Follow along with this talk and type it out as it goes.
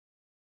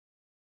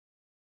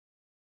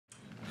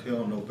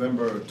On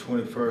November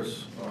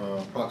 21st,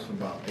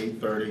 approximately about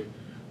 8:30,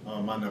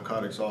 my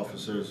narcotics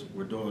officers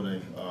were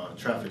doing a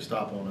traffic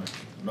stop on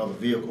another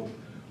vehicle.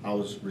 I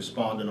was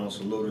responding on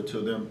Saluda to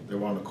them. They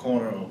were on the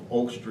corner of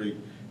Oak Street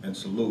and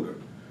Saluda.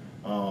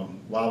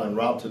 While en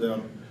route to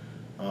them,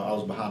 I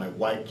was behind a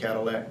white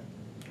Cadillac.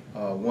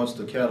 Once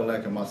the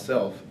Cadillac and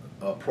myself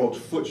approached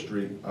Foot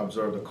Street, I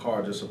observed a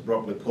car just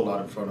abruptly pull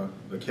out in front of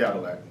the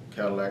Cadillac.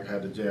 Cadillac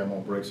had to jam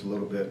on brakes a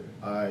little bit.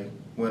 I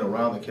went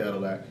around the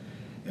Cadillac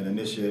and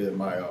initiated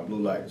my blue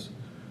lights.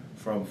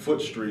 From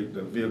Foot Street,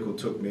 the vehicle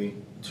took me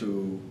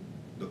to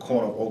the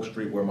corner of Oak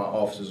Street where my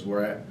officers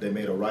were at. They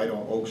made a right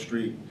on Oak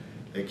Street.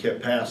 They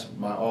kept past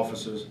my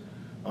officers.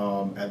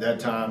 At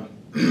that time,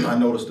 I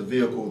noticed the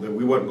vehicle that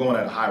we weren't going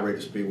at a high rate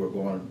of speed. We were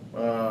going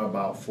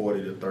about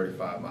 40 to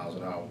 35 miles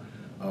an hour.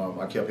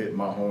 I kept hitting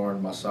my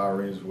horn. My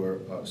sirens were,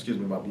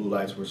 my blue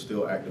lights were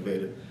still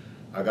activated.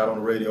 I got on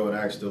the radio and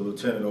asked the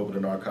lieutenant over the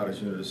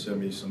narcotics unit to send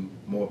me some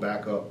more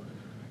backup.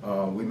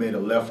 We made a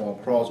left on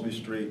Crosby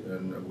Street,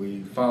 and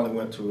we finally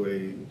went to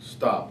a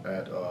stop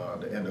at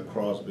the end of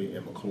Crosby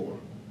and McClure.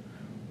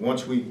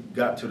 Once we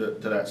got to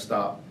that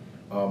stop,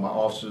 my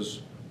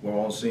officers were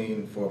on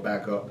scene for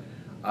backup.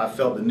 I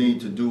felt the need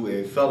to do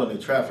a felony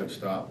traffic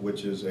stop,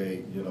 which is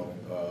a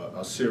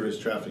serious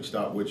traffic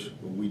stop, which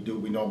we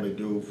normally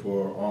do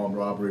for armed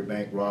robbery,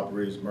 bank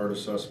robberies, murder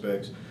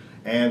suspects,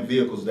 and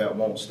vehicles that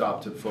won't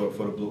stop for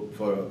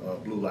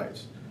blue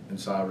lights and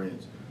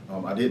sirens.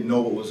 I didn't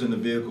know what was in the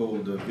vehicle.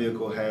 The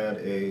vehicle had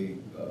a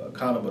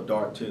kind of a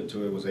dark tint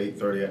to it. It was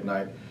 8:30 at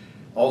night.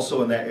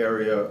 Also in that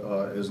area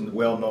is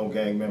well-known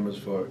gang members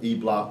for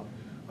E-Block.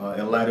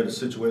 In light of the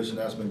situation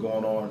that's been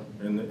going on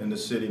in the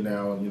city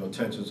now,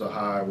 tensions are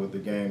high with the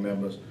gang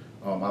members.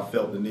 I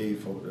felt the need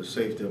for the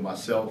safety of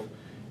myself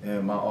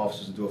and my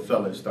officers to do a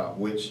felony stop,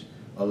 which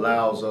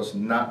allows us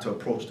not to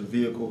approach the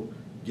vehicle,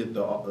 get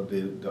the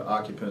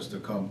occupants to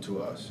come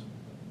to us.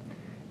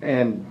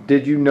 And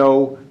did you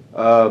know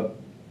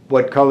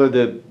what color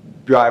the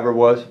driver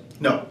was?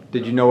 No.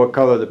 Did you know what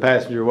color the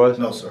passenger was?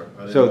 No, sir.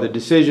 So the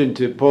decision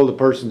to pull the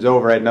persons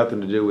over had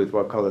nothing to do with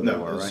what color they were,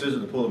 right? No, the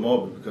decision to pull them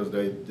over because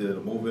they did a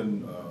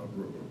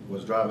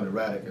was driving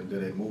erratic and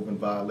did a moving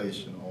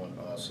violation on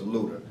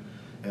Saluda,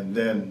 and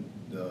then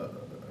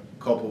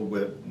coupled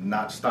with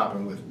not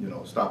stopping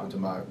stopping to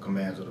my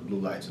commands of the blue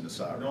lights and the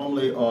siren.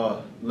 Normally,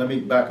 let me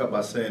back up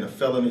by saying a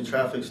felony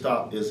traffic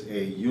stop is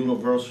a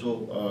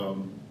universal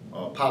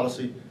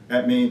policy.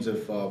 That means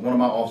if one of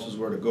my officers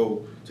were to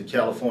go to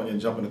California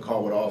and jump in the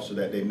car with an officer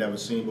that they've never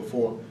seen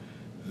before,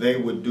 they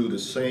would do the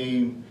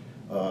same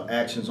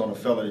actions on a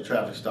felony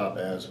traffic stop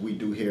as we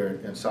do here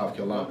in South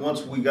Carolina.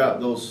 Once we got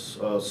those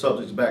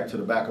subjects back to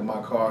the back of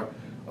my car,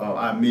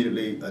 I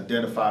immediately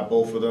identified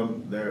both of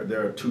them.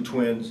 There are two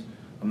twins.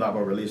 I'm not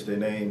going to release their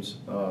names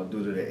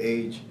due to their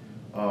age,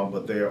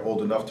 but they are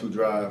old enough to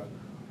drive.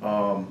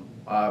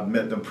 I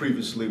met them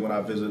previously when I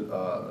visit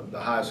the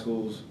high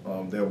schools.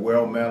 They're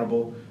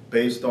well-mannerable.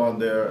 Based on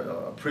their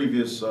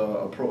previous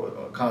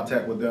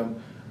contact with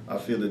them, I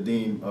feel the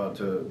deem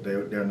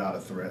they're not a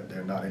threat.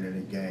 They're not in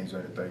any gangs or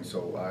anything.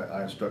 So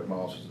I instruct my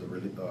officers to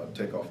really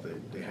take off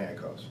the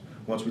handcuffs.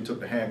 Once we took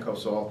the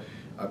handcuffs off,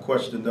 I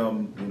questioned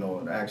them,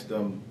 and asked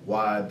them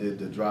why did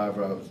the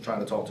driver. I was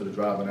trying to talk to the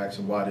driver and ask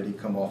him why did he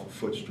come off of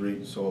Foot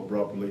Street so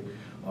abruptly.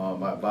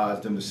 I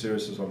advised them the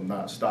seriousness of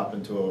not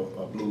stopping to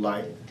a blue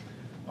light.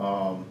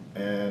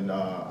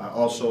 I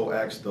also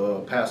asked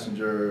the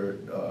passenger,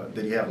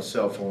 did he have a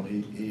cell phone?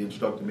 He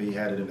instructed me he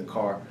had it in the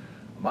car.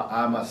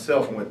 I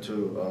myself went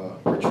to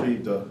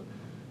retrieve the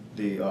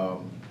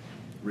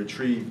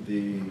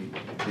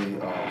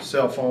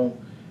cell phone,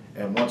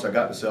 and once I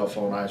got the cell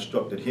phone, I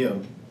instructed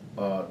him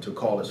to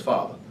call his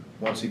father.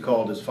 Once he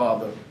called his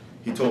father,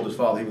 he told his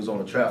father he was on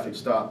a traffic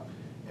stop,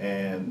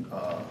 and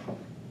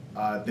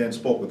I then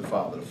spoke with the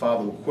father. The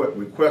father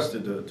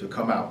requested to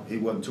come out. He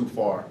wasn't too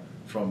far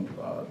from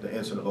the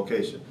incident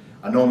location.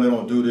 I normally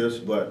don't do this,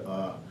 but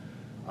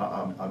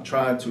I'm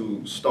trying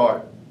to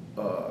start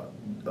a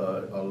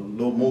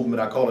little movement.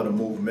 I call it a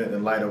movement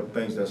in light of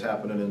things that's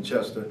happening in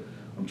Chester.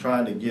 I'm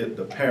trying to get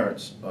the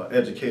parents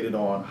educated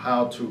on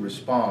how to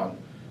respond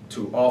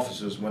to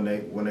officers when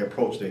they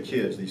approach their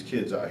kids, these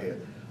kids out here.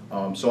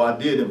 So I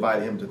did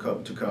invite him to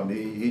come.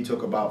 He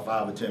took about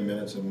 5 or 10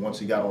 minutes, and once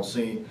he got on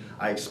scene,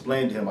 I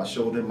explained to him, I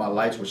showed him my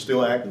lights were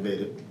still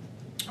activated.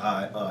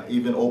 I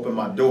even opened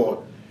my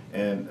door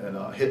and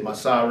hit my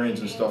sirens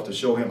and stuff to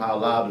show him how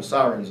loud the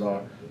sirens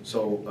are.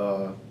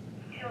 So,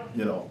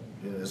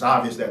 it's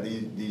obvious that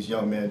these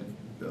young men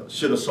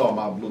should have saw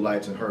my blue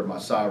lights and heard my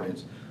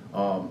sirens.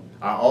 I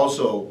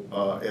also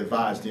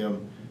advised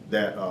him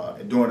that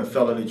during a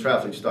felony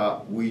traffic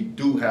stop, we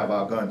do have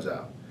our guns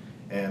out.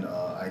 And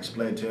I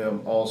explained to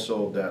him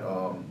also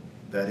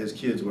that his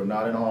kids were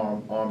not in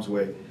harm's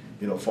way,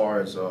 as far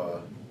as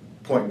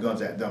pointing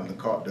guns at them.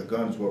 The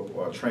guns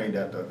were trained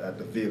at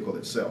the vehicle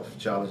itself,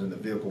 challenging the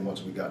vehicle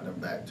once we got them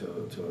back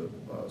to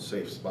a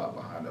safe spot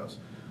behind us.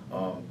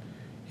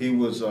 He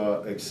was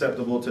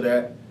acceptable to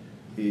that.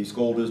 He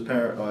scolded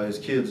his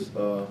kids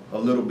a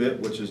little bit,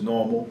 which is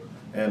normal,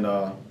 and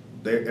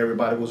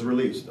everybody was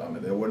released. I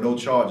mean, there were no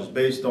charges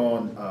based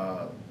on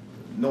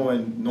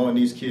knowing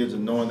these kids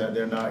and knowing that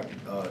they're not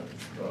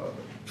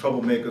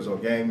troublemakers or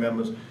gang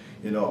members.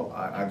 You know,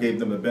 I gave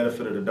them the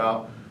benefit of the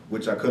doubt,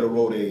 which I could have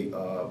wrote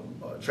a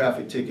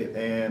traffic ticket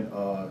and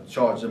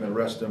charged them and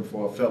arrested them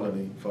for a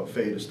felony for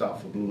failure to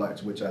stop for blue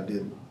lights, which I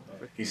didn't.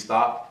 He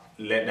stopped,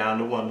 let down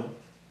the window.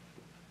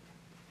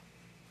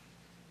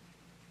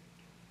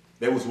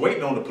 They was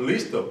waiting on the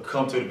police to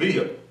come to the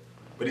vehicle.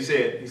 But he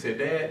said,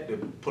 Dad, the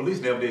police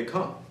never did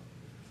come.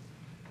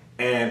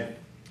 And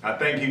I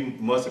think he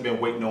must have been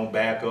waiting on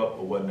backup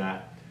or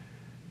whatnot.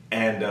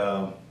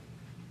 And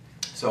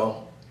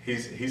so he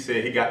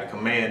said he got the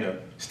command to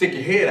stick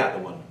your head out the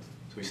window.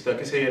 So he stuck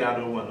his head out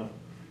of the window,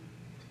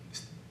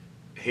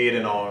 head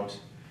and arms,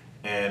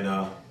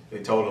 and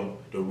they told him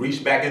to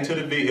reach back into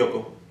the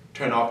vehicle,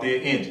 turn off the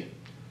engine.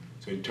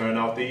 So he turned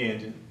off the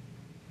engine,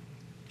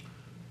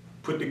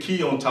 put the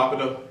key on top of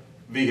the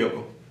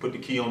vehicle, put the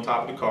key on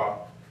top of the car.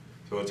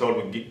 So I told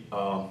him to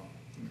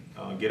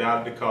get out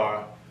of the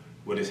car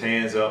with his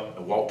hands up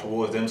and walk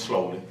towards them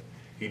slowly.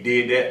 He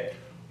did that.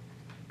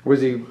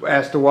 Was he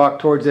asked to walk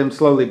towards them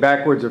slowly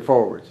backwards or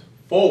forwards?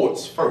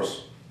 Forwards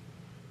first.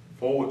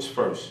 Forwards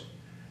first.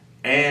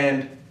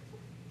 And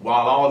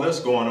while all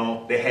this going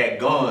on, they had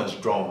guns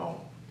drawn on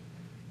them.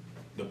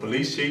 The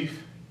police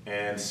chief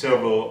and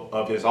several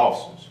of his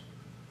officers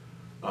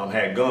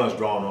had guns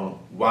drawn on him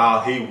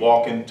while he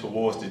walking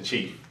towards the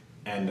chief.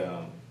 And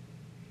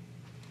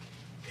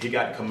he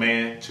got the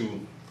command to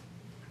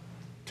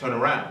turn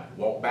around,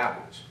 walk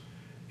backwards.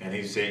 And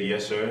he said,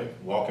 yes, sir,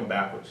 walking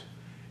backwards.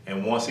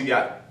 And once he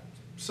got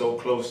so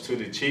close to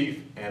the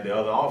chief and the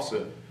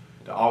officer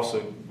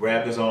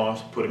grabbed his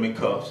arms, put him in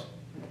cuffs,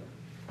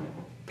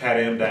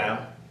 patted him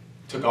down,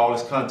 took all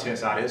his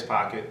contents out of his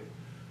pocket,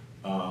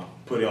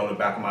 put it on the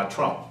back of my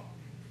trunk.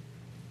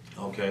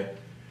 Okay?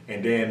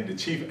 And then the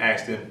chief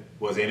asked him,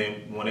 was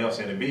anyone else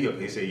in the vehicle?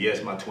 He said,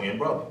 yes, my twin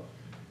brother.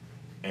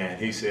 And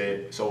he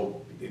said,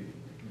 so it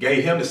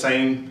gave him the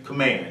same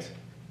commands.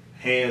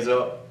 Hands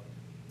up,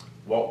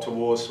 walk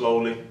towards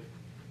slowly,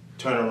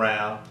 turn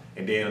around,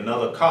 and then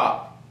another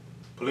cop,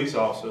 police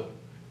officer,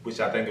 which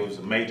I think it was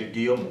Major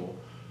Gilmore,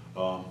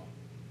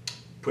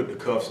 put the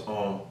cuffs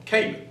on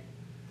Caleb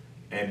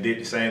and did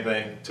the same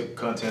thing, took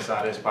contents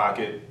out of his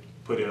pocket,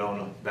 put it on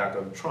the back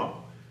of the trunk.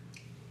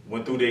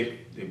 Went through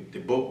the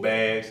book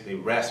bags, the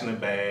wrestling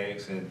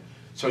bags, and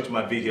searched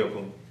my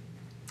vehicle.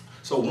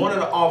 So one of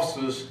the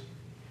officers,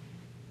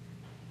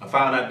 I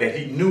found out that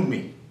he knew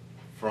me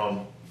from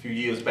a few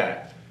years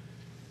back.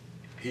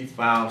 He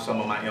found some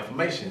of my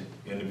information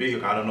in the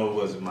vehicle. I don't know if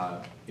it was my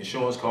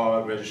insurance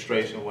card,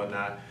 registration,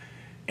 whatnot.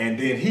 And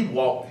then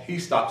he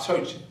stopped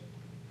searching.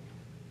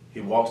 He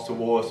walks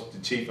towards the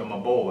chief and my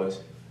boys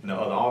and the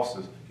other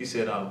officers. He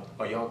said, are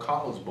y'all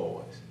Carlos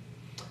boys?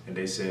 And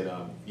they said,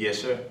 yes,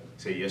 sir.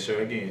 He said, yes,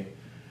 sir, again.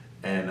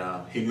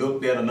 And he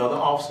looked at another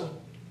officer.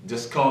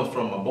 This comes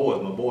from my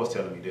boys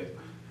telling me this.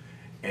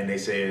 And they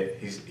said,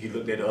 he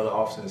looked at the other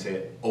officer and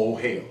said, oh,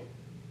 hell.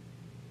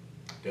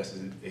 That's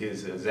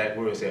his exact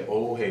words, said,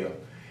 oh, hell.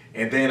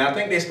 And then I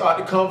think they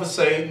started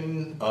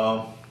conversating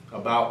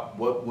about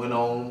what went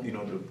on, you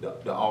know,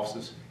 the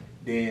officers.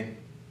 Then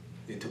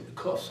they took the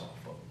cuffs off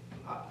of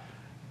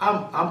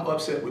them. I'm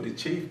upset with the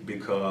chief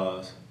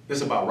because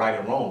it's about right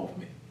and wrong for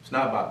me. It's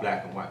not about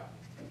black and white.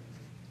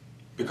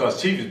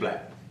 Because chief is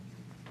black.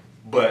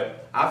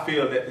 But I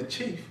feel that the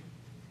chief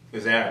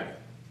is arrogant,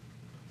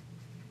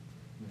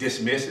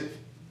 dismissive,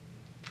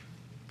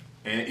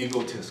 and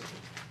egotistical.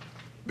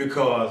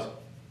 Because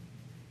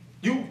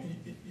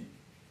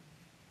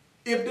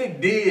if they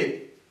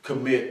did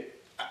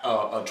commit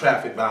a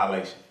traffic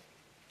violation,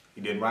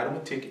 he didn't write them a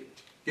ticket.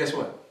 Guess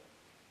what?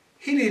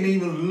 He didn't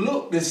even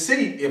look to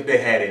see if they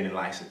had any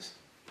license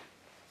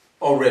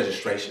or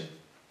registration.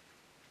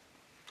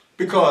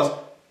 Because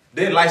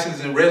their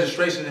license and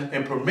registration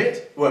and permits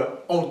were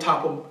on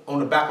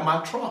the back of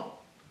my trunk.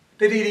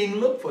 They didn't even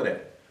look for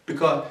that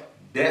because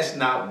that's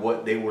not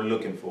what they were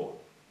looking for.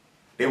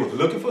 They was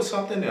looking for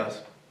something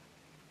else,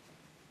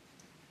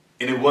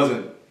 and it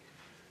wasn't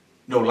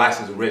no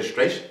license or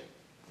registration.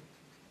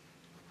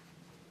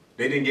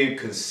 They didn't get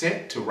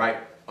consent to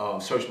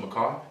search my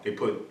car. They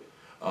put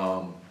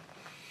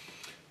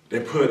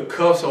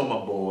cuffs on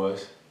my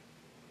boys.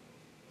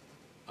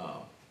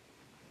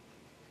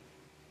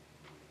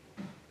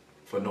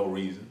 For no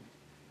reason.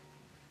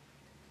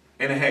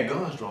 And they had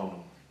guns drawn on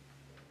them.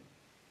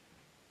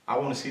 I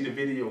want to see the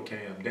video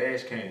cam,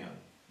 dash cam,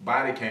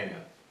 body cam.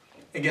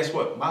 And guess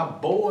what? My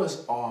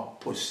boys are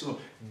pursuing.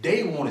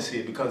 They want to see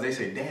it because they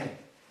say, Daddy,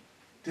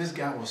 this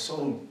guy was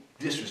so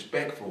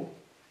disrespectful.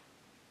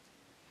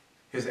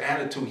 His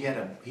attitude, he had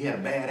a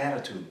bad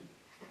attitude.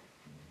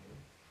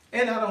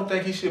 And I don't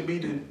think he should be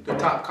the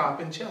top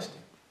cop in Chester,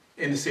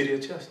 in the city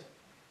of Chester.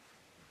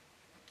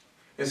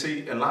 And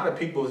see, a lot of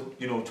people,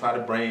 you know, try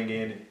to bring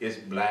in it's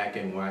black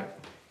and white.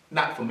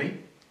 Not for me.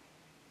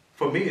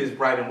 For me, it's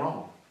right and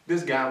wrong.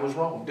 This guy was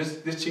wrong.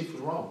 This chief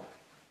was wrong.